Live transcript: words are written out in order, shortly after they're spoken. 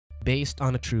Based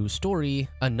on a true story,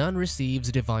 a nun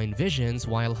receives divine visions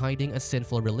while hiding a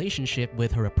sinful relationship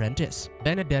with her apprentice.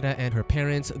 Benedetta and her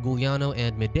parents, Giuliano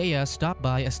and Medea, stop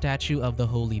by a statue of the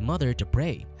Holy Mother to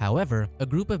pray. However, a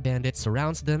group of bandits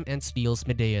surrounds them and steals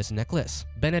Medea's necklace.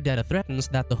 Benedetta threatens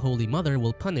that the Holy Mother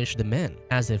will punish the men.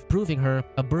 As if proving her,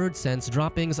 a bird sends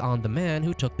droppings on the man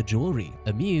who took the jewelry.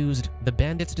 Amused, the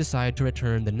bandits decide to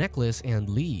return the necklace and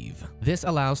leave. This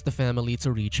allows the family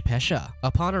to reach Pescia.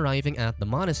 Upon arriving at the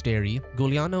monastery,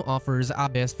 Giuliano offers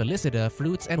Abbess Felicita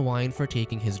fruits and wine for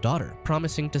taking his daughter,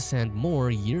 promising to send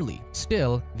more yearly.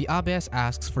 Still, the abbess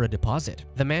asks for a deposit.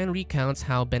 The man recounts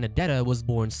how Benedetta was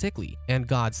born sickly, and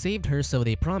God saved her, so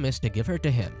they promised to give her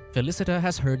to him. Felicita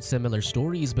has heard similar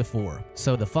stories before,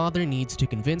 so the father needs to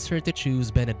convince her to choose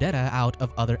Benedetta out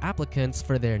of other applicants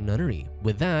for their nunnery.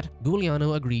 With that,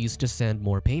 Giuliano agrees to send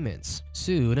more payments.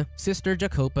 Soon, Sister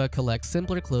Jacopa collects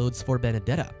simpler clothes for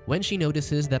Benedetta. When she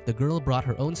notices that the girl brought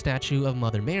her own statue of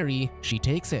Mother Mary, she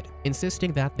takes it,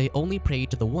 insisting that they only pray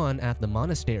to the one at the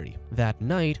monastery. That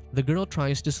night, the girl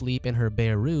tries to sleep in her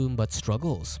bare room but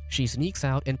struggles. She sneaks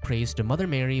out and prays to Mother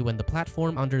Mary when the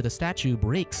platform under the statue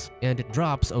breaks and it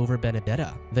drops over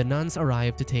Benedetta. The nuns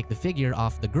arrive to take the figure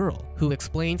off the girl, who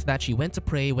explains that she went to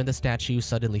pray when the statue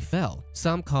suddenly fell.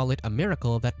 Some call it a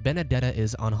miracle that Benedetta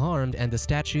is unharmed and the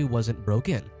statue wasn't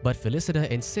broken, but Felicita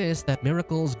insists that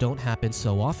miracles don't happen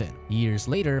so often. Years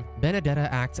later,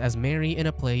 Benedetta acts as Mary in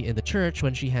a play in the church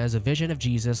when she has a vision of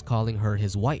Jesus calling her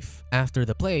his wife. After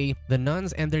the play, the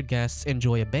nuns and their guests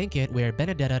enjoy a banquet where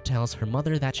Benedetta tells her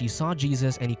mother that she saw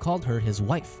Jesus and he called her his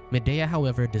wife. Medea,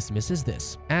 however, dismisses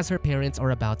this. As her parents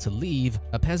are about to leave,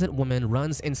 a peasant woman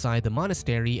runs inside the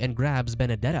monastery and grabs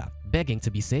Benedetta, begging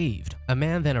to be saved. A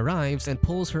man then arrives and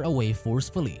pulls her away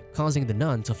forcefully, causing the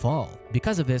nun to fall.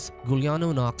 Because of this,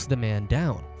 Giuliano knocks the man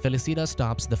down. Felicita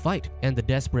stops the fight, and the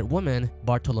desperate woman,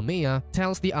 Bartolomea,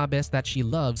 tells the abbess that she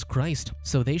loves Christ,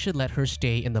 so they should let her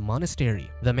stay in the monastery.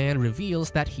 The man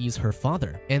reveals that he's her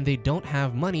father, and they don't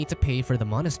have money to pay for the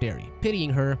monastery.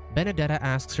 Pitying her, Benedetta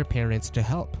asks her parents to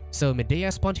help, so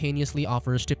Medea spontaneously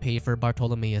offers to pay for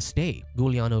Bartolomea's stay.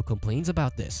 Giuliano complains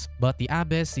about this, but the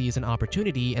abbess sees an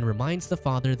opportunity and reminds the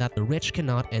father that the rich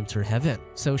cannot enter heaven,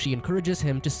 so she encourages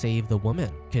him to save the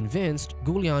woman. Convinced,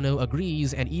 Giuliano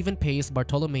agrees and even pays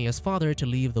Bartolomea's father to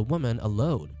leave the woman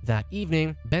alone. That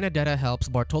evening, Benedetta helps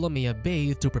Bartolomea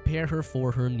bathe to prepare her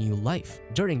for her new life.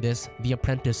 During this, the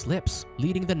apprentice slips,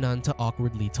 leading the nun to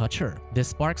awkwardly touch her. This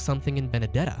sparks something in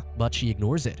Benedetta, but she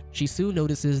ignores it. She soon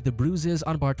notices the bruises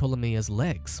on Bartolomea's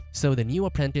legs, so the new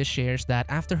apprentice shares that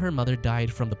after her mother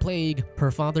died from the plague,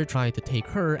 her father tried to take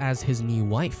her as his new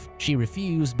wife. She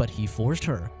refused, but he forced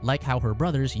her, like how her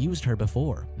brothers used her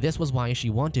before. This was why she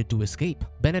wanted to escape.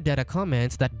 Benedetta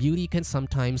comments that beauty can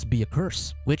sometimes be a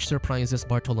curse, which surprises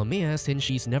Bartolomea since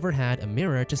she's never had a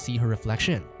mirror to see her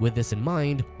reflection. With this in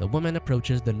mind, the woman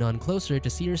approaches the nun closer to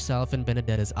see herself in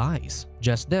Benedetta's eyes.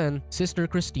 Just then, Sister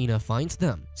Christina finds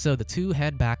them, so the two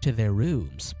head back to their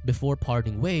rooms. Before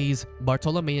parting ways,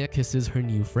 Bartolomea kisses her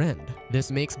new friend.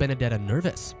 This makes Benedetta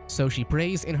nervous, so she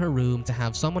prays in her room to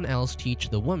have someone else teach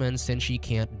the woman since she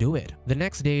can't do it. The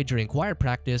next day during choir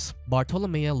practice,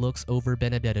 Bartolomea looks over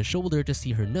Benedetta's shoulder to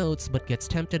see her notes but gets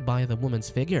tempted by the woman's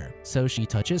figure, so she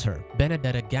touches her.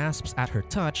 Benedetta gasps at her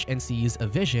touch and sees a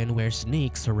vision where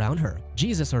snakes surround her.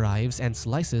 Jesus arrives and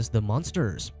slices the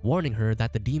monsters, warning her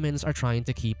that the demons are trying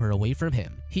to keep her away from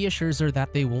him. He assures her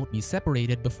that they won't be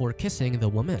separated before kissing the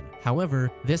woman.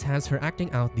 However, this has her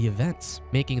acting out the events,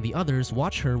 making the others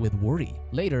watch her with worry.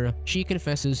 Later, she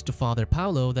confesses to Father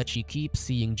Paolo that she keeps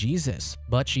seeing Jesus,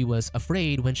 but she was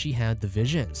afraid when she had the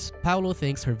visions. Paolo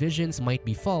thinks her visions might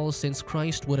be false since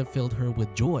Christ would have filled her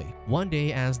with joy. One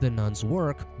day as the nuns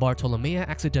work, Bartolomea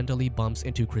accidentally bumps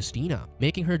into Christina,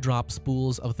 making her drop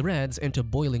spools of threads into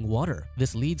boiling water.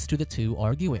 This leads to the two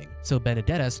arguing, so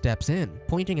Benedetta steps in,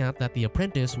 pointing out that the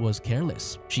apprentice was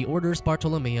careless. She orders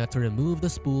Bartolomea to remove the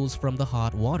spools from the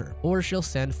hot water, or she'll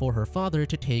send for her father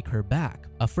to take her back.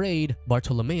 Afraid,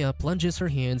 Bartolomea plunges her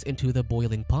hands into the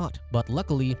boiling pot, but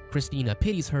luckily, Christina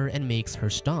pities her and makes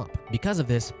her stop. Because of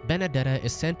this, Benedetta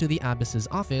is sent to the abbess's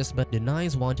office but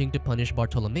denies wanting to punish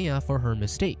Bartolomea for her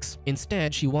mistakes.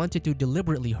 Instead, she wanted to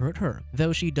deliberately hurt her,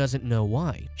 though she doesn't know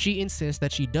why. She insists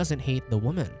that she doesn't hate the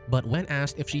woman, but when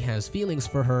asked if she has feelings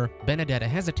for her, Benedetta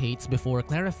hesitates before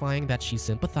clarifying that she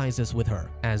sympathizes with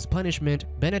her. As punishment,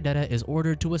 Benedetta is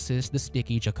ordered to assist the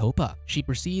sticky Jacopa. She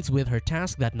proceeds with her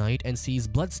task that night and sees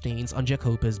bloodstains on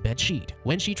Jacopa's bedsheet.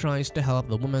 When she tries to help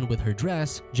the woman with her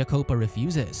dress, Jacopa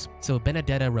refuses, so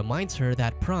Benedetta reminds her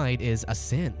that pride is a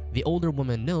sin. The older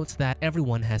woman woman notes that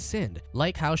everyone has sinned,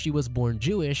 like how she was born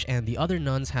Jewish and the other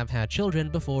nuns have had children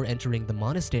before entering the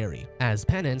monastery. As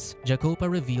penance, Jacopa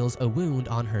reveals a wound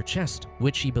on her chest,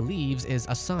 which she believes is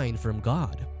a sign from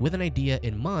God. With an idea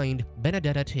in mind,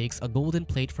 Benedetta takes a golden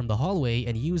plate from the hallway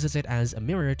and uses it as a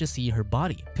mirror to see her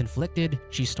body. Conflicted,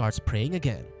 she starts praying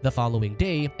again. The following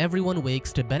day, everyone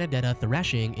wakes to Benedetta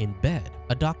thrashing in bed.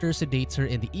 A doctor sedates her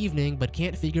in the evening but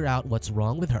can't figure out what's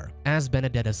wrong with her. As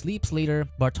Benedetta sleeps later,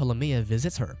 Bartolomea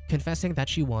visits her, confessing that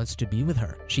she wants to be with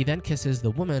her. She then kisses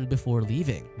the woman before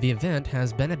leaving. The event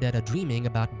has Benedetta dreaming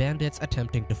about bandits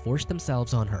attempting to force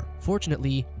themselves on her.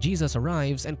 Fortunately, Jesus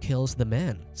arrives and kills the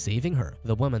man, saving her.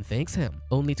 The woman thanks him,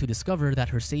 only to discover that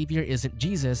her savior isn't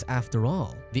Jesus after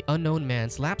all. The unknown man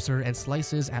slaps her and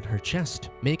slices at her chest,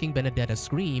 making Benedetta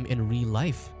scream in real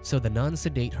life, so the nuns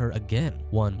sedate her again.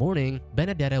 One morning,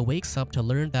 Benedetta wakes up to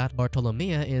learn that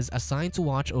Bartolomea is assigned to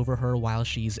watch over her while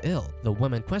she's ill. The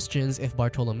woman questions if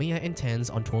Bartolomea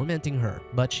intends on tormenting her,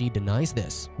 but she denies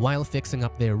this. While fixing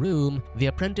up their room, the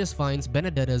apprentice finds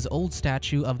Benedetta's old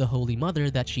statue of the Holy Mother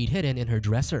that she'd hidden in her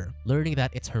dresser. Learning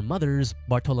that it's her mother's,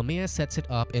 Bartolomea sets it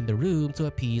up in the room to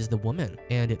appease the woman,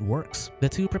 and it works. The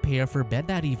two prepare for bed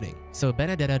that evening, so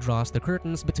Benedetta draws the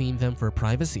curtains between them for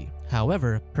privacy.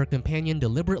 However, her companion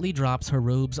deliberately drops her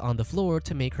robes on the floor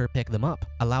to make her pick them up,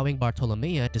 allowing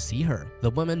Bartolomea to see her. The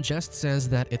woman just says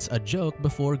that it's a joke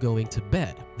before going to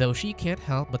bed, though she can't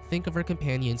help but think of her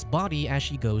companion's body as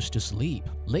she goes to sleep.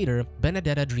 Later,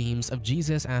 Benedetta dreams of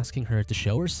Jesus asking her to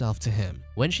show herself to him.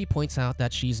 When she points out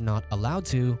that she's not allowed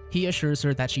to, he assures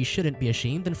her that she shouldn't be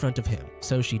ashamed in front of him,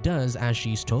 so she does as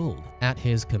she's told. At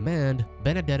his command,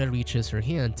 Benedetta reaches her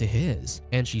hand to his,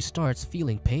 and she starts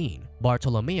feeling pain.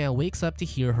 Bartolomea wakes up to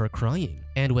hear her crying,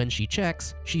 and when she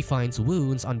checks, she finds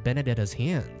wounds on Benedetta's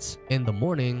hands. In the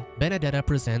morning, Benedetta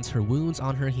presents her wounds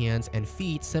on her hands and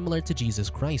feet similar to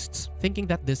Jesus Christ's. Thinking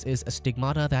that this is a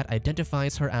stigmata that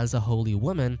identifies her as a holy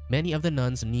woman, many of the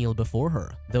nuns kneel before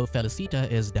her, though Felicita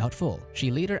is doubtful.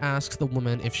 She later asks the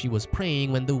woman if she was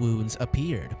praying when the wounds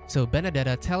appeared, so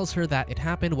Benedetta tells her that it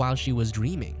happened while she was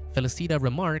dreaming. Felicita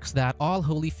remarks that all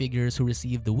holy figures who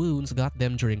received the wounds got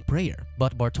them during prayer,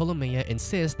 but Bartolomea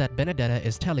insists that Benedetta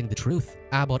is telling the truth.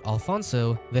 Abbot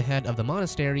Alfonso, the head of the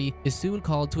monastery, is soon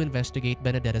called to investigate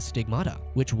Benedetta's stigmata,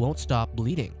 which won't stop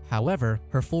bleeding. However,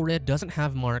 her forehead doesn't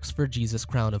have marks for Jesus'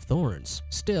 crown of thorns.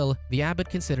 Still, the abbot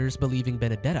considers believing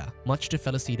Benedetta, much to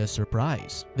Felicita's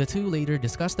surprise. The two later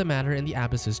discuss the matter in the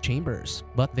abbess's chambers,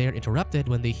 but they're interrupted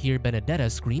when they hear Benedetta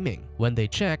screaming. When they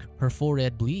check, her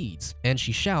forehead bleeds, and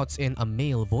she shouts in a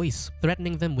male voice,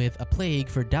 threatening them with a plague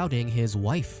for doubting his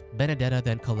wife. Benedetta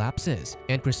then collapses,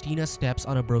 and Christina steps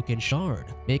on a broken shard,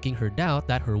 making her doubt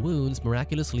that her wounds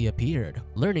miraculously appeared.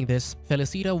 Learning this,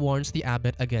 Felicita warns the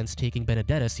abbot against taking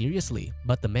Benedetta seriously,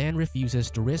 but the man refuses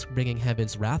to risk bringing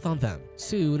heaven's wrath on them.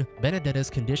 Soon,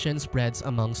 Benedetta's condition spreads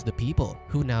amongst the people,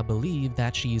 who now believe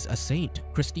that she's a saint.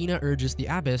 Christina urges the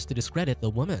abbess to discredit the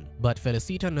woman, but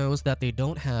Felicita knows that they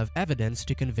don't have evidence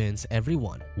to convince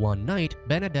everyone. One night,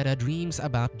 Benedetta dreams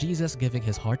about Jesus giving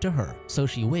his heart to her, so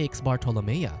she wakes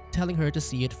Bartolomea, telling her to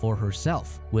see it for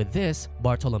herself. With this,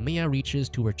 Bartolomea reaches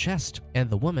to her chest, and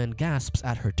the woman gasps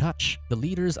at her touch. The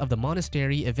leaders of the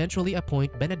monastery eventually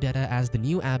appoint Benedetta as the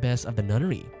new abbess of the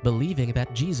nunnery, believing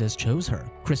that Jesus chose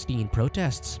her. Christine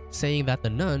protests, saying that the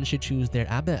nuns should choose their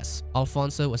abbess.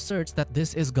 Alfonso asserts that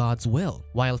this is God's will,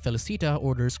 while Felicita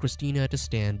orders Christina to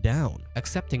stand down,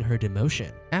 accepting her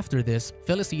demotion. After this,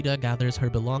 Felicita gathers her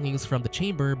belongings from the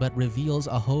chamber but reveals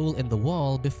a hole in the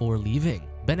wall before leaving.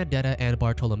 Benedetta and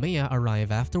Bartolomea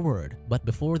arrive afterward, but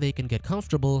before they can get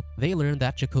comfortable, they learn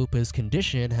that Jacopa's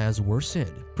condition has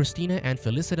worsened. Christina and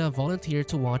Felicita volunteer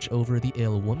to watch over the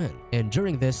ill woman, and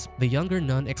during this, the younger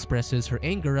nun expresses her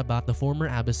anger about the former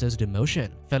abbess's demotion.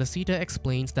 Felicita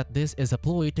explains that this is a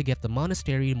ploy to get the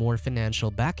monastery more financial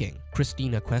backing.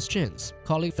 Christina questions,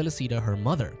 calling Felicita her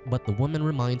mother, but the woman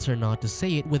reminds her not to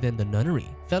say it within the nunnery.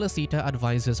 Felicita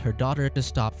advises her daughter to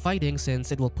stop fighting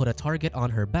since it will put a target on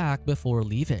her back before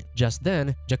leaving. Just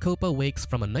then, Jacopa wakes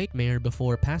from a nightmare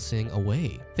before passing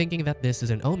away. Thinking that this is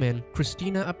an omen,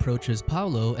 Christina approaches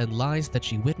Paolo and lies that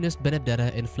she witnessed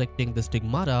Benedetta inflicting the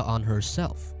stigmata on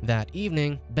herself. That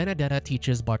evening, Benedetta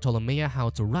teaches Bartolomea how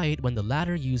to write when the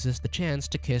latter uses the chance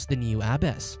to kiss the new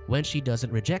abbess. When she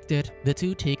doesn't reject it, the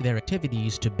two take their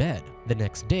activities to bed. The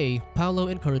next day, Paolo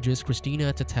encourages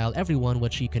Cristina to tell everyone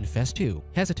what she confessed to.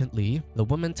 Hesitantly, the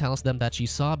woman tells them that she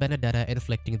saw Benedetta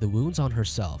inflicting the wounds on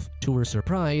herself. To her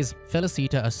surprise,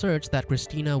 Felicita asserts that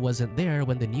Cristina wasn't there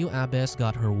when the new abbess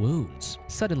got her wounds.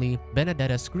 Suddenly,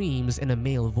 Benedetta screams in a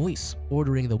male voice,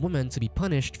 ordering the woman to be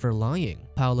punished for lying.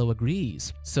 Paolo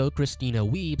agrees, so Cristina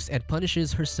weeps and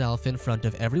punishes herself in front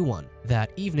of everyone.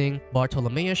 That evening,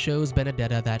 Bartolomea shows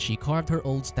Benedetta that she carved her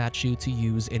old statue to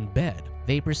use in bed.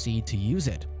 They proceed to use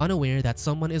it, unaware that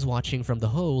someone is watching from the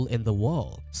hole in the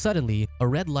wall. Suddenly, a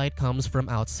red light comes from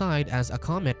outside as a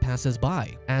comet passes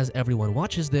by. As everyone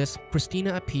watches this,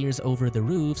 Cristina appears over the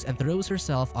roofs and throws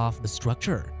herself off the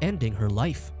structure, ending her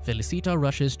life. Felicita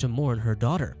rushes to mourn her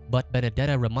daughter, but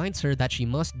Benedetta reminds her that she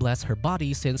must bless her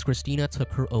body since Cristina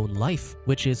took her own life,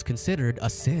 which is considered a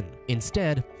sin.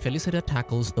 Instead, Felicita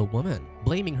tackles the woman,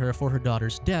 blaming her for her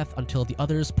daughter's death until the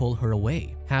others pull her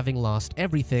away. Having lost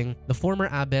everything, the former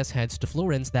abbess heads to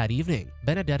Florence that evening.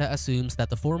 Benedetta assumes that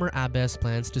the former abbess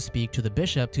plans to speak to the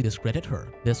bishop to discredit her.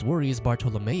 This worries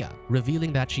Bartolomea,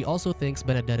 revealing that she also thinks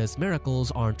Benedetta's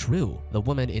miracles aren't true. The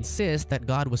woman insists that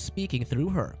God was speaking through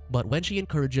her, but when she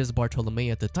encourages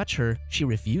Bartolomea to touch her, she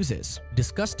refuses,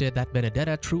 disgusted that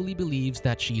Benedetta truly believes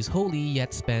that she's holy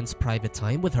yet spends private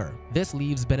time with her. This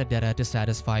leaves Benedetta to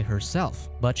satisfy herself,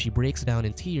 but she breaks down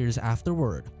in tears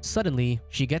afterward. Suddenly,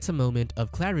 she gets a moment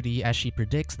of clarity as she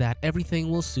predicts that everything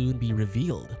will soon be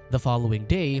revealed. The following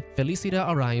day, Felicita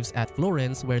arrives at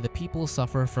Florence where the people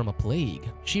suffer from a plague.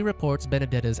 She reports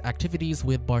Benedetta's activities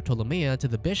with Bartolomea to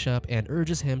the bishop and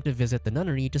urges him to visit the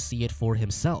nunnery to see it for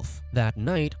himself. That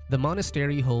night, the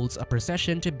monastery holds a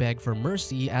procession to beg for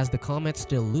mercy as the comet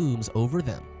still looms over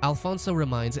them. Alfonso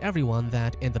reminds everyone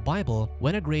that in the Bible,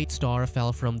 when a great star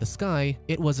fell from the sky,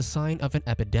 it was a sign of an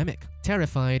epidemic.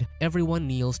 Terrified, everyone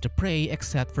kneels to pray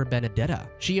except for Benedetta.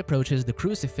 She approaches the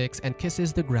crucifix and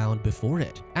kisses the ground before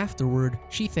it. Afterward,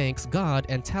 she thanks God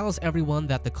and tells everyone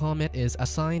that the comet is a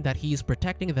sign that he's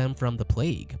protecting them from the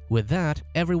plague. With that,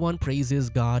 everyone praises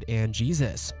God and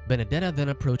Jesus. Benedetta then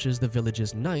approaches the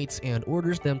village's knights and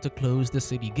orders them to close the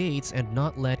city gates and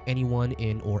not let anyone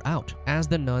in or out. As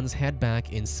the nuns head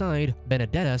back inside,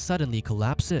 Benedetta suddenly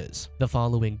collapses. The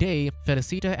following day,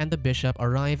 Felicita and the bishop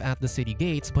arrive at the city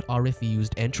gates but are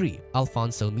refused entry.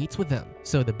 Alfonso meets with them,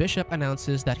 so the bishop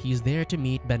announces that he's there to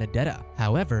meet Benedetta.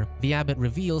 However, the abbot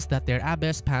reveals that their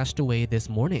abbess passed away this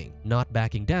morning. Not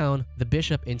backing down, the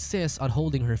bishop insists on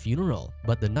holding her funeral,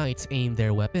 but the knights aim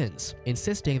their weapons,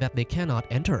 insisting that they cannot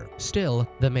enter. Still,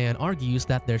 the man argues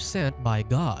that they're sent by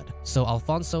God, so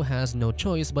Alfonso has no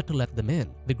choice but to let them in.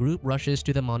 The group rushes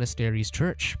to the monastery's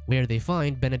church, where they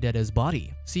find Benedetta's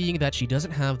body. Seeing that she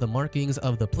doesn't have the markings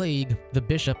of the plague, the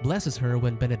bishop blesses her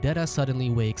when Benedetta suddenly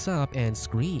wakes up and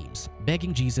screams,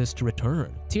 begging Jesus to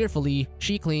return. Tearfully,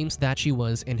 she claims that she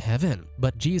was in heaven,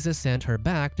 but Jesus sent her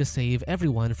back to save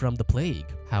everyone from the plague.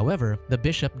 However, the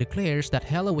bishop declares that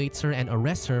hell awaits her and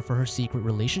arrests her for her secret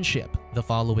relationship. The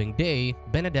following day,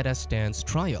 Benedetta stands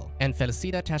trial, and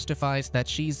Felicita testifies that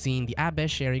she's seen the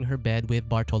abbess sharing her bed with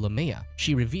Bartolomea.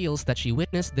 She reveals that she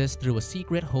witnessed this through a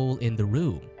secret hole in the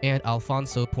room, and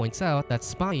Alfonso points out that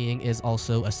spying is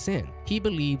also a sin. He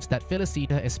believes that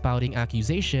Felicita is spouting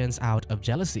accusations out of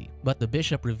jealousy, but the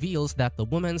bishop reveals that the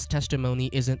woman's testimony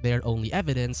isn't their only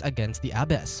evidence against the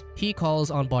abbess. He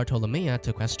calls on Bartolomea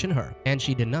to question her, and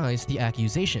she denies the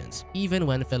accusations, even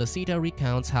when Felicita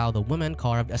recounts how the woman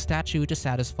carved a statue to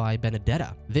satisfy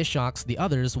Benedetta. This shocks the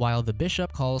others, while the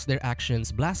bishop calls their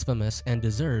actions blasphemous and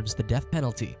deserves the death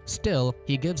penalty. Still,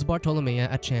 he gives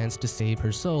Bartolomea a chance to save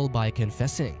her soul by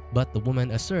confessing, but the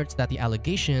woman asserts that the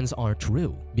allegations aren't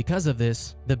true. Because of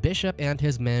this, the bishop and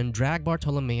his men drag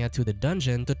Bartolomea to the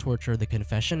dungeon to torture the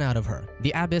confession out of her.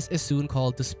 The abbess is soon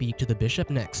called to speak to the bishop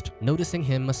next. Noticing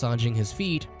him massaging his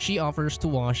feet, she offers to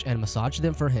wash and massage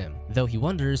them for him, though he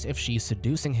wonders if she's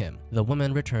seducing him. The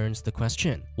woman returns the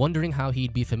question, wondering how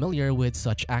he'd be familiar with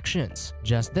such actions.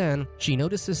 Just then, she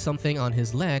notices something on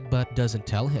his leg but doesn't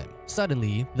tell him.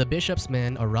 Suddenly, the bishop's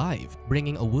men arrive,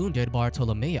 bringing a wounded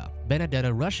Bartolomea.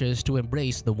 Benedetta rushes to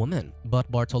embrace the woman,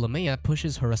 but Bartolomea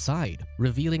pushes her aside,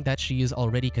 revealing that she is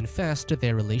already confessed to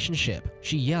their relationship.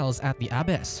 She yells at the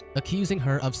abbess, accusing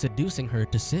her of seducing her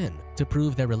to sin. To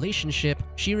prove their relationship,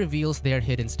 she reveals their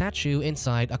hidden statue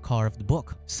inside a carved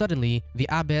book. Suddenly, the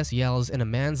abbess yells in a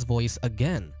man's voice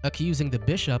again, accusing the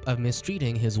bishop of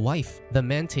mistreating his wife. The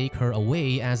men take her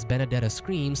away as Benedetta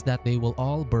screams that they will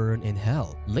all burn in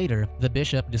hell. Later, later, the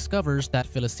bishop discovers that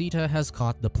Felicita has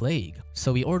caught the plague,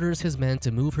 so he orders his men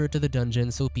to move her to the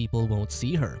dungeon so people won't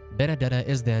see her. Benedetta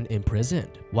is then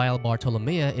imprisoned, while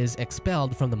Bartolomea is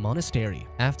expelled from the monastery.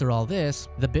 After all this,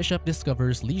 the bishop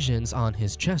discovers lesions on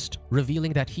his chest,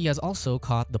 revealing that he has also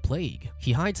caught the plague.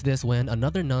 He hides this when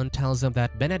another nun tells him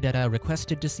that Benedetta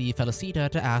requested to see Felicita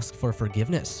to ask for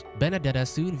forgiveness. Benedetta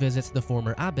soon visits the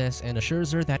former abbess and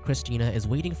assures her that Christina is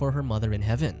waiting for her mother in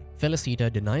heaven.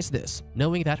 Felicita denies this,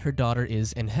 knowing that her daughter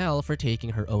is in hell for taking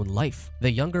her own life.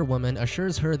 The younger woman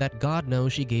assures her that God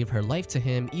knows she gave her life to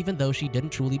him even though she didn't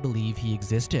truly believe he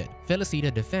existed.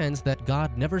 Felicita defends that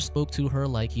God never spoke to her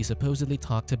like he supposedly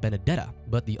talked to Benedetta,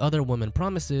 but the other woman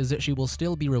promises she will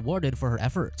still be rewarded for her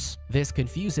efforts. This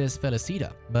confuses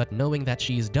Felicita, but knowing that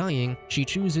she's dying, she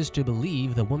chooses to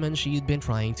believe the woman she'd been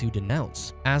trying to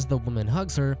denounce. As the woman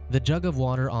hugs her, the jug of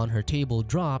water on her table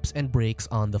drops and breaks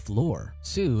on the floor.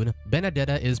 Soon,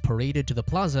 Benedetta is paraded to the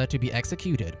plaza to be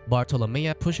executed.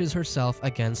 Bartolomea pushes herself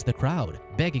against the crowd,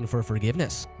 begging for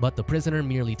forgiveness, but the prisoner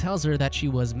merely tells her that she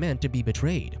was meant to be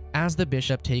betrayed. As the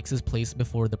bishop takes his place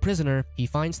before the prisoner, he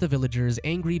finds the villagers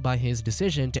angry by his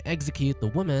decision to execute the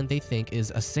woman they think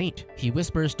is a saint. He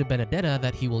whispers to Benedetta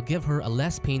that he will give her a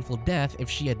less painful death if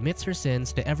she admits her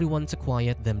sins to everyone to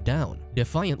quiet them down.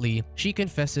 Defiantly, she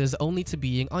confesses only to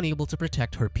being unable to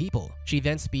protect her people. She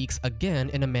then speaks again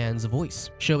in a man's voice,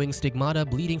 showing stigmata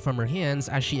bleeding from her hands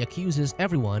as she accuses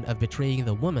everyone of betraying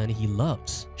the woman he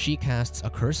loves. She casts a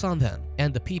curse on them,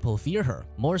 and the people fear her,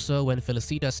 more so when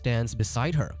Felicita stands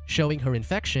beside her, showing her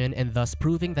infection and thus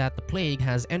proving that the plague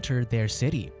has entered their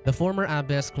city. The former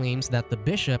abbess claims that the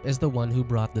bishop is the one who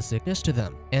brought the sickness to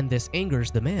them, and this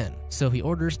angers the man, so he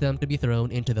orders them to be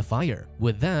thrown into the fire.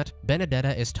 With that,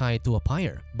 Benedetta is tied to a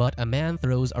pyre, but a man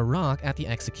throws a rock at the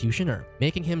executioner,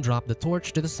 making him drop the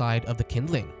torch to the side of the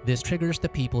kindling. This triggers the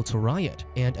people to riot,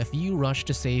 and a few rush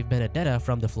to save Benedetta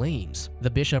from the flames. The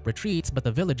bishop retreats, but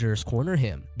the villagers corner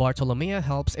him. Bartolomea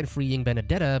helps in freeing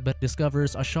Benedetta, but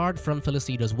discovers a shard from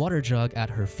Felicita's water jug at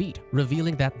her feet,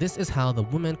 revealing that this is how the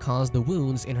woman caused the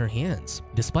wounds in her hands.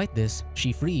 Despite this,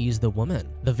 she frees the woman.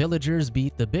 The villagers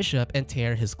beat the bishop and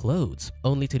tear his clothes,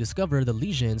 only to discover the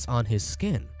lesions on his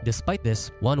skin. Despite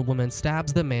this, one woman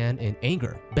stabs the man in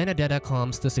anger. Benedetta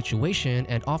calms the situation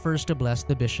and offers to bless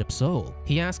the bishop's soul.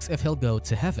 He asks if he'll go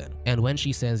to heaven, and when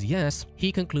she says yes,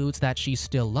 he concludes that she's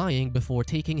still lying before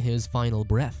taking his final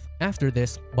breath. After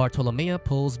this, Bartolomea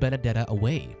pulls Benedetta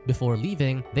away. Before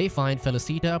leaving, they find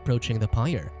Felicita approaching the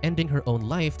pyre, ending her own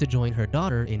life to join her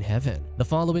daughter in heaven. The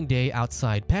following day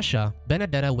outside Pescia,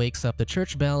 Benedetta wakes up the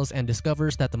church bells and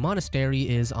discovers that the monastery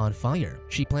is on fire.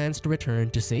 She plans to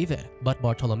return to save it, but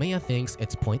Bartolomea thinks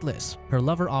it's pointless. Her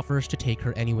lover offers to take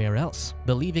her anywhere else,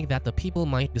 believing that the people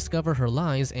might discover her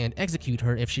lies and execute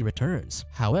her if she returns.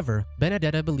 However,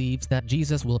 Benedetta believes that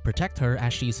Jesus will protect her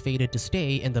as she's fated to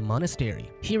stay in the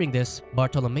monastery. Hearing this,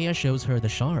 Bartolomea shows her the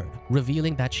shard,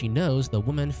 revealing that she knows the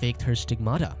woman faked her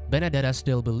stigmata. Benedetta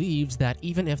still believes that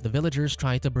even if the villagers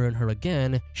try to burn her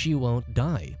again, she won't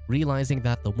die. Realizing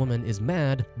that the woman is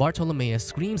mad, Bartolomea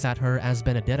screams at her as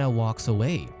Benedetta walks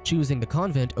away, choosing the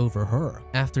convent over her.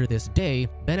 After this day,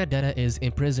 Benedetta is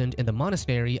imprisoned in the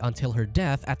monastery until her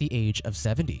death at the age of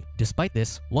 70. Despite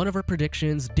this, one of her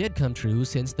predictions did come true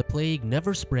since the plague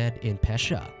never spread in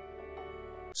Pescia.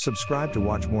 Subscribe to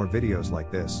watch more videos like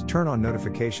this, turn on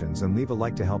notifications and leave a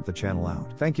like to help the channel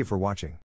out. Thank you for watching.